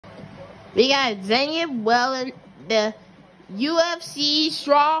We got Zhang, Weili, the UFC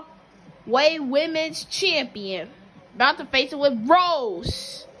Strawweight Women's Champion. About to face it with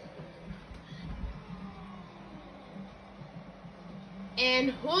Rose.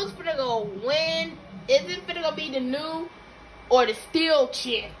 And who's gonna go win? Is it gonna be the new or the still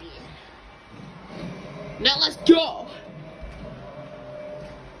champion? Now let's go.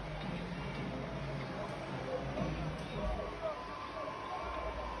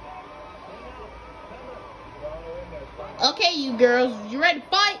 Okay, you girls, you ready to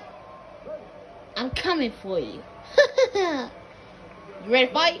fight? I'm coming for you. You ready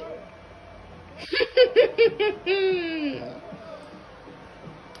to fight?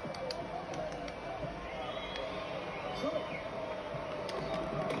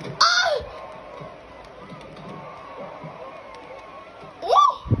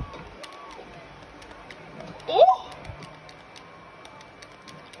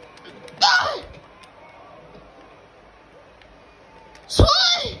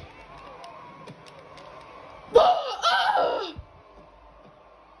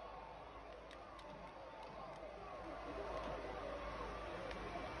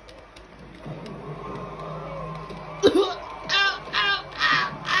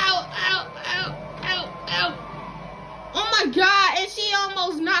 God, and she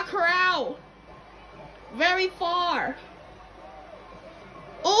almost knocked her out. Very far.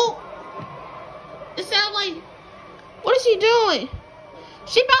 Oh, it sounds like, what is she doing?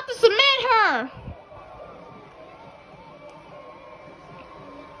 She about to submit her.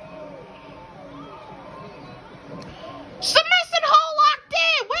 Submission hold locked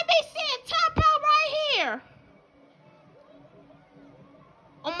in. Where they saying top out right here?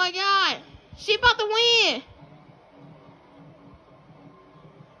 Oh my God, she about to win.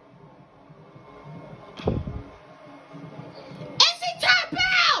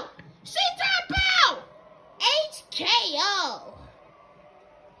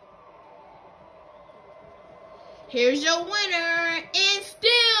 Here's your winner, and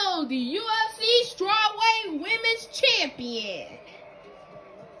still the UFC Strawweight Women's Champion.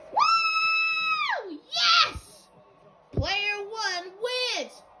 Woo! Yes! Player 1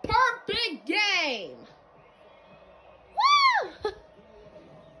 wins. Perfect game. Woo!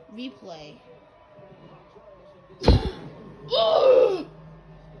 Replay.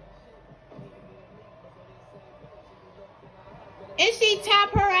 And she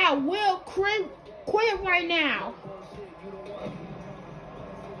tap her out. Will quit right now.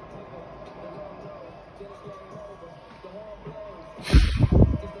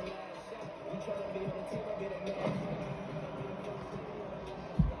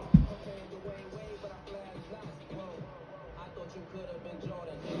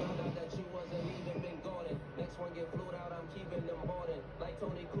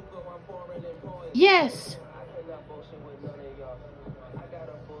 Yes.